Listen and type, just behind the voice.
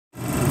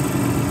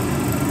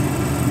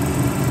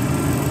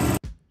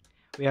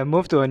We have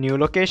moved to a new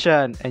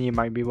location and you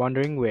might be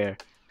wondering where.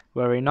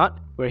 Worry not,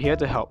 we're here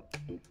to help.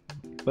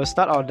 We'll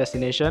start our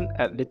destination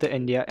at Little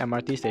India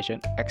MRT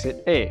station,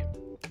 exit A.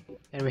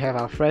 And we have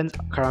our friends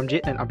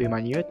Karamjit and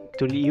Abhimanyu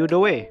to lead you the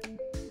way.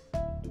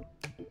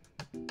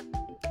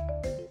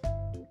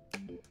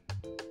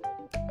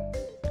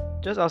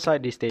 Just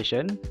outside the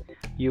station,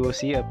 you will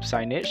see a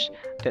signage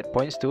that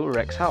points to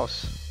Rex's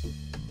house.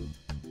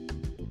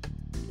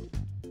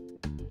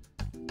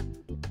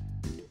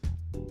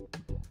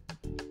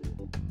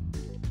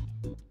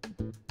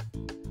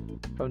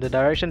 From the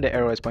direction the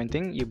arrow is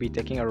pointing, you'll be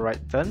taking a right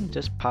turn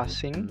just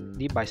passing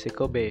the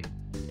bicycle bay.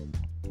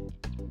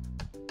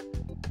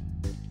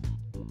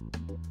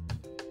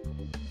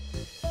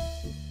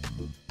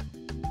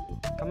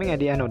 Coming at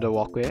the end of the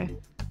walkway,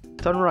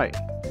 turn right.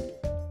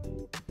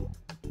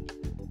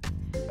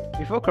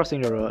 Before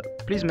crossing the road,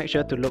 please make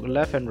sure to look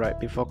left and right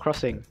before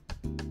crossing.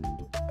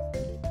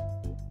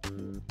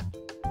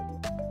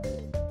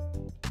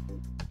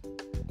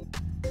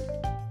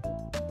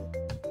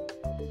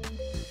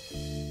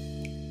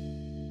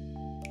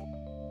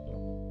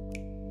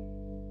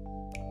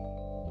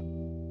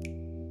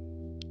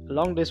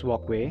 Along this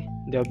walkway,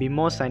 there will be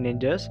more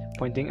signages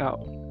pointing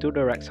out to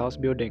the Rex House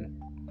building.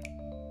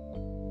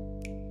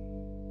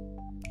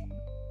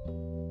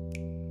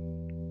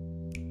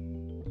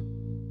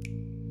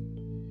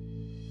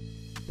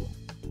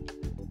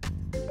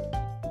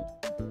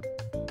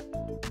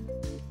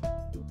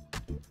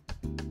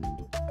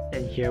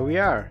 And here we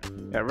are,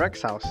 at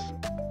Rex House.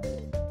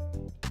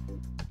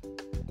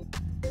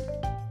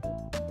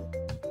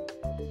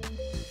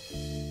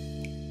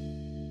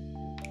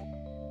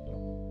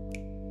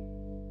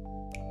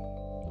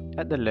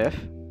 At the left,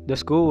 the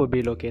school will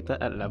be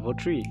located at level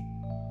 3.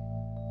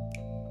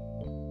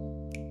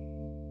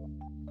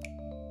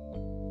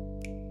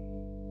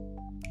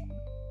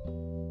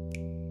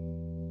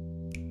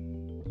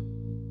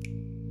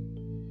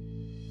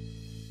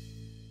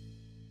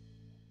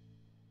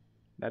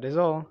 That is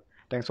all.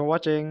 Thanks for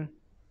watching.